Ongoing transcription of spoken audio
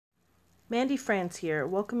Mandy France here,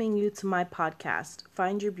 welcoming you to my podcast,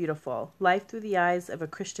 Find Your Beautiful, Life Through the Eyes of a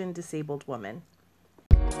Christian Disabled Woman.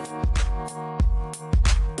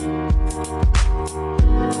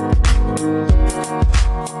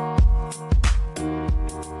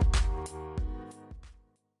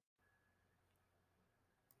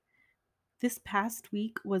 This past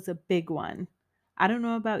week was a big one. I don't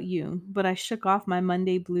know about you, but I shook off my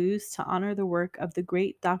Monday blues to honor the work of the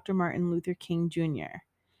great Dr. Martin Luther King Jr.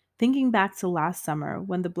 Thinking back to last summer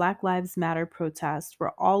when the Black Lives Matter protests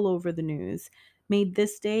were all over the news made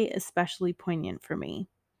this day especially poignant for me.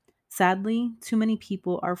 Sadly, too many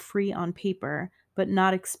people are free on paper, but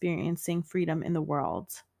not experiencing freedom in the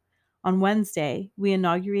world. On Wednesday, we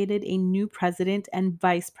inaugurated a new president and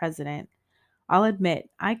vice president. I'll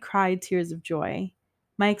admit, I cried tears of joy.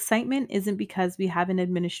 My excitement isn't because we have an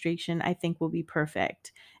administration I think will be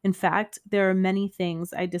perfect. In fact, there are many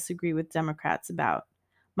things I disagree with Democrats about.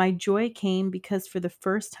 My joy came because for the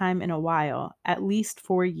first time in a while, at least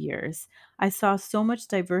 4 years, I saw so much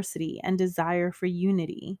diversity and desire for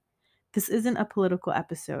unity. This isn't a political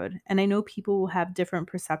episode, and I know people will have different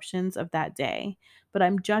perceptions of that day, but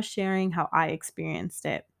I'm just sharing how I experienced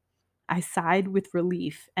it. I sighed with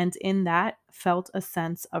relief and in that felt a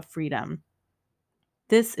sense of freedom.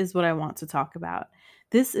 This is what I want to talk about.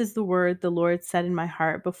 This is the word the Lord said in my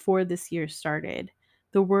heart before this year started.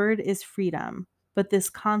 The word is freedom, but this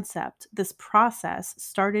concept, this process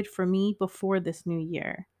started for me before this new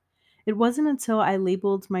year. It wasn't until I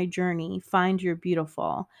labeled my journey Find Your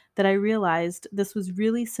Beautiful that I realized this was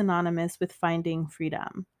really synonymous with finding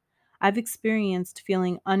freedom. I've experienced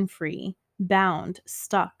feeling unfree, bound,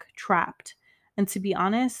 stuck, trapped. And to be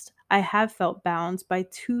honest, I have felt bound by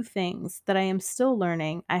two things that I am still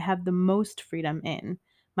learning I have the most freedom in: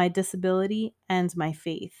 my disability and my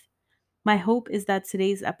faith. My hope is that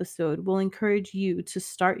today's episode will encourage you to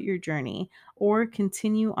start your journey or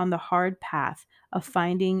continue on the hard path of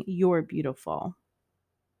finding your beautiful.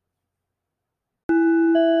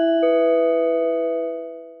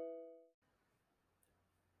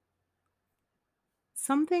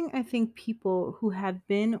 Something I think people who have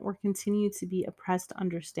been or continue to be oppressed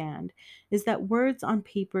understand is that words on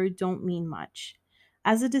paper don't mean much.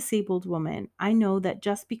 As a disabled woman, I know that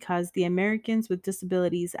just because the Americans with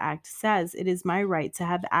Disabilities Act says it is my right to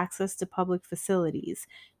have access to public facilities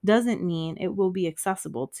doesn't mean it will be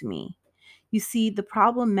accessible to me. You see, the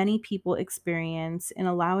problem many people experience in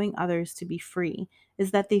allowing others to be free is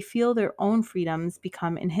that they feel their own freedoms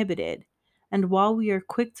become inhibited. And while we are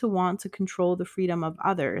quick to want to control the freedom of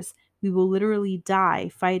others, we will literally die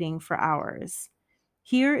fighting for ours.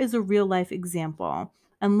 Here is a real life example.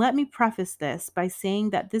 And let me preface this by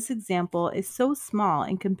saying that this example is so small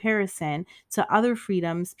in comparison to other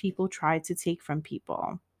freedoms people try to take from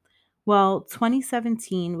people. Well,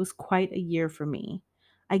 2017 was quite a year for me.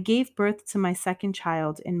 I gave birth to my second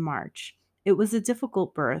child in March. It was a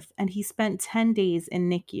difficult birth, and he spent 10 days in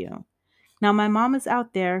NICU. Now, my mamas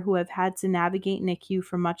out there who have had to navigate NICU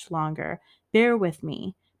for much longer, bear with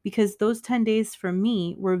me, because those 10 days for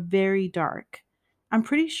me were very dark. I'm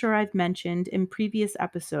pretty sure I've mentioned in previous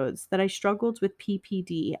episodes that I struggled with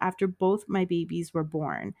PPD after both my babies were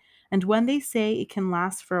born. And when they say it can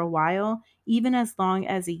last for a while, even as long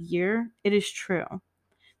as a year, it is true.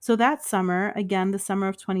 So that summer, again, the summer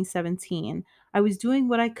of 2017, I was doing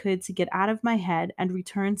what I could to get out of my head and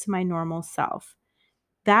return to my normal self.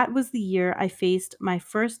 That was the year I faced my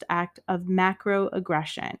first act of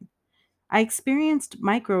macroaggression. I experienced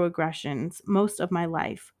microaggressions most of my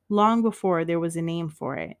life, long before there was a name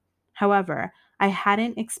for it. However, I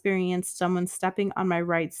hadn't experienced someone stepping on my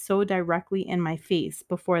rights so directly in my face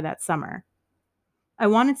before that summer. I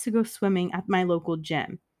wanted to go swimming at my local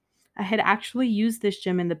gym. I had actually used this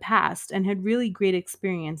gym in the past and had really great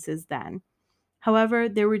experiences then. However,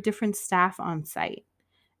 there were different staff on site.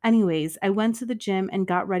 Anyways, I went to the gym and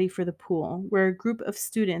got ready for the pool, where a group of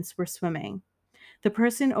students were swimming. The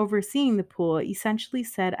person overseeing the pool essentially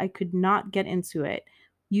said I could not get into it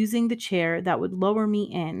using the chair that would lower me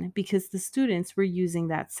in because the students were using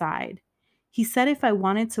that side. He said if I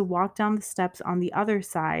wanted to walk down the steps on the other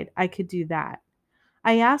side, I could do that.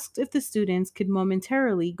 I asked if the students could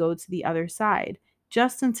momentarily go to the other side,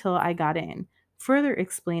 just until I got in, further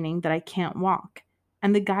explaining that I can't walk.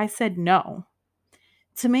 And the guy said no.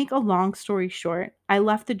 To make a long story short, I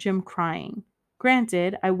left the gym crying.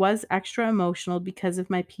 Granted, I was extra emotional because of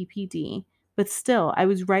my PPD, but still, I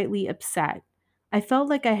was rightly upset. I felt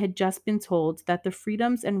like I had just been told that the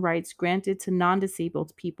freedoms and rights granted to non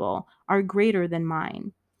disabled people are greater than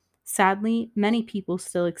mine. Sadly, many people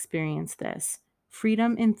still experience this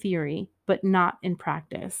freedom in theory, but not in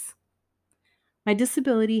practice. My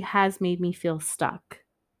disability has made me feel stuck.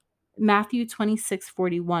 Matthew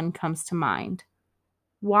 26:41 comes to mind.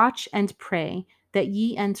 Watch and pray that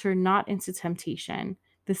ye enter not into temptation.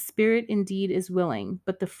 The spirit indeed is willing,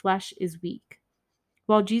 but the flesh is weak.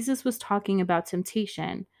 While Jesus was talking about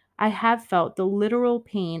temptation, I have felt the literal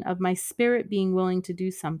pain of my spirit being willing to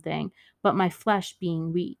do something, but my flesh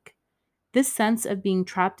being weak. This sense of being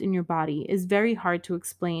trapped in your body is very hard to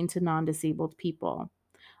explain to non disabled people.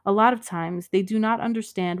 A lot of times, they do not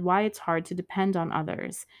understand why it's hard to depend on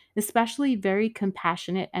others, especially very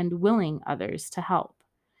compassionate and willing others to help.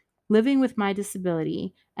 Living with my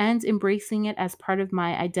disability and embracing it as part of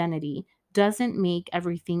my identity doesn't make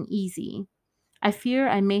everything easy. I fear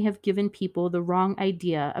I may have given people the wrong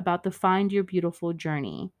idea about the Find Your Beautiful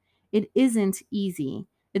journey. It isn't easy.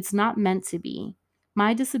 It's not meant to be.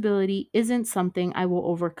 My disability isn't something I will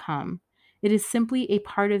overcome. It is simply a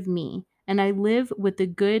part of me, and I live with the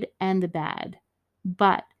good and the bad.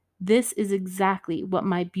 But this is exactly what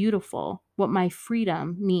my beautiful, what my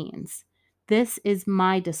freedom means. This is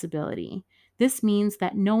my disability. This means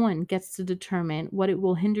that no one gets to determine what it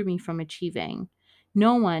will hinder me from achieving.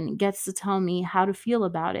 No one gets to tell me how to feel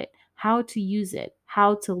about it, how to use it,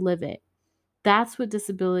 how to live it. That's what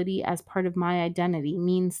disability as part of my identity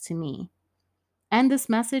means to me. And this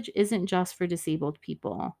message isn't just for disabled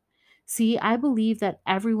people. See, I believe that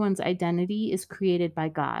everyone's identity is created by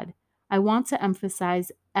God. I want to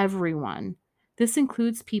emphasize everyone. This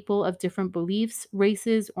includes people of different beliefs,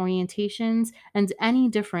 races, orientations, and any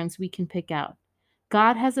difference we can pick out.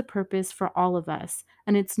 God has a purpose for all of us,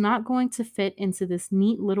 and it's not going to fit into this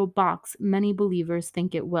neat little box many believers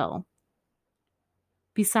think it will.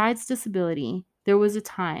 Besides disability, there was a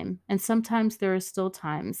time, and sometimes there are still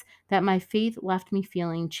times, that my faith left me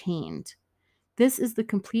feeling chained. This is the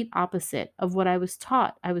complete opposite of what I was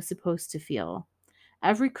taught I was supposed to feel.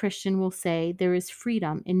 Every Christian will say there is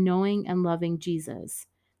freedom in knowing and loving Jesus.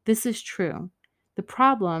 This is true. The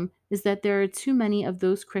problem is that there are too many of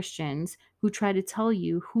those Christians who try to tell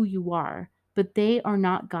you who you are, but they are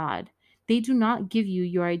not God. They do not give you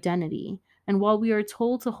your identity. And while we are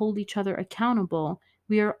told to hold each other accountable,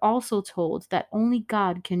 we are also told that only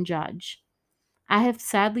God can judge. I have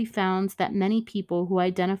sadly found that many people who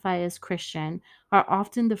identify as Christian are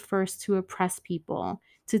often the first to oppress people,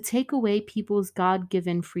 to take away people's God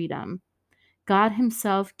given freedom. God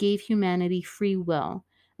Himself gave humanity free will,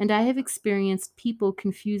 and I have experienced people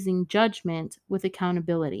confusing judgment with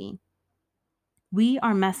accountability. We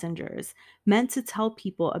are messengers, meant to tell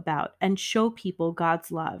people about and show people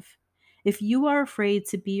God's love. If you are afraid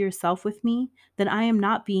to be yourself with me, then I am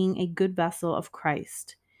not being a good vessel of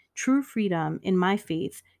Christ. True freedom in my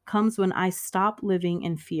faith comes when I stop living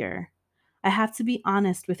in fear. I have to be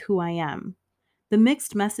honest with who I am. The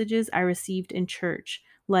mixed messages I received in church,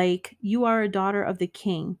 like, you are a daughter of the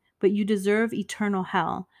king, but you deserve eternal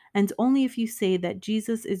hell, and only if you say that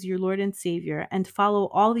Jesus is your Lord and Savior and follow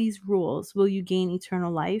all these rules will you gain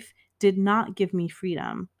eternal life, did not give me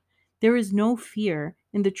freedom. There is no fear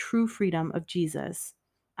in the true freedom of Jesus.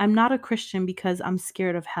 I'm not a Christian because I'm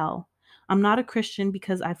scared of hell. I'm not a Christian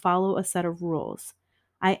because I follow a set of rules.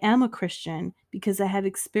 I am a Christian because I have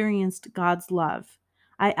experienced God's love.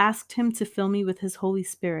 I asked Him to fill me with His Holy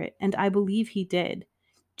Spirit, and I believe He did.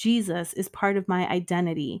 Jesus is part of my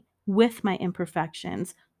identity, with my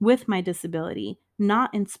imperfections, with my disability,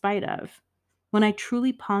 not in spite of. When I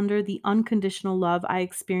truly ponder the unconditional love I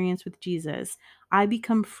experience with Jesus, I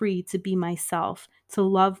become free to be myself, to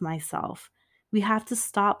love myself. We have to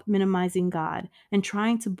stop minimizing God and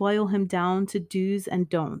trying to boil Him down to do's and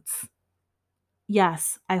don'ts.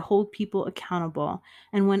 Yes, I hold people accountable,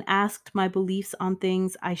 and when asked my beliefs on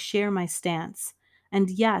things, I share my stance. And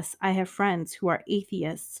yes, I have friends who are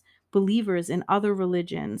atheists, believers in other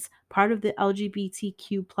religions, part of the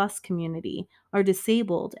LGBTQ plus community, are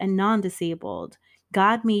disabled and non disabled.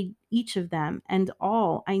 God made each of them, and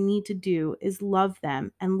all I need to do is love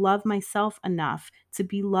them and love myself enough to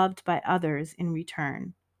be loved by others in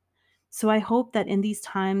return. So I hope that in these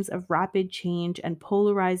times of rapid change and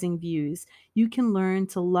polarizing views, you can learn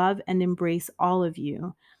to love and embrace all of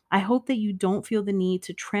you. I hope that you don't feel the need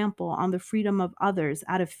to trample on the freedom of others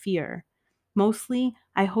out of fear. Mostly,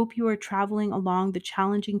 I hope you are traveling along the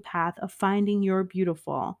challenging path of finding your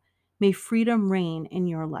beautiful. May freedom reign in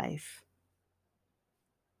your life.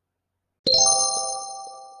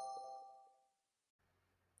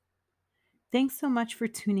 Thanks so much for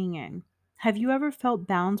tuning in. Have you ever felt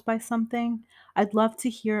bound by something? I'd love to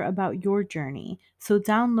hear about your journey, so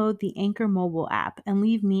download the Anchor mobile app and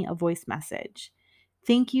leave me a voice message.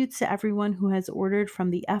 Thank you to everyone who has ordered from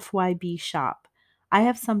the FYB shop. I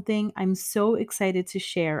have something I'm so excited to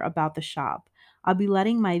share about the shop. I'll be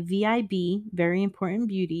letting my VIB, Very Important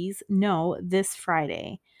Beauties, know this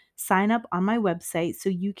Friday. Sign up on my website so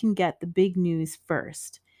you can get the big news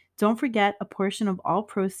first. Don't forget, a portion of all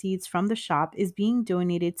proceeds from the shop is being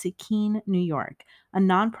donated to Keen New York, a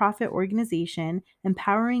nonprofit organization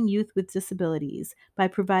empowering youth with disabilities by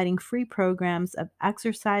providing free programs of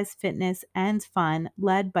exercise, fitness, and fun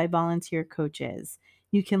led by volunteer coaches.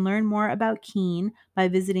 You can learn more about Keen by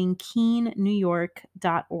visiting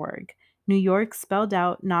keennewyork.org. New York spelled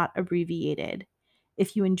out, not abbreviated.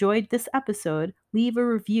 If you enjoyed this episode, leave a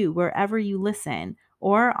review wherever you listen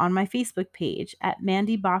or on my Facebook page at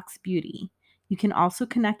Mandy Box Beauty. You can also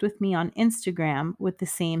connect with me on Instagram with the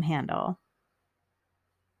same handle.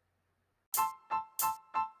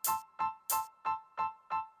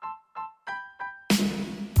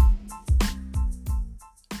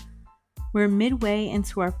 We're midway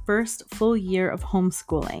into our first full year of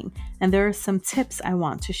homeschooling, and there are some tips I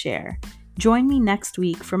want to share. Join me next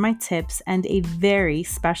week for my tips and a very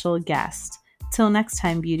special guest. Till next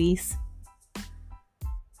time, beauties.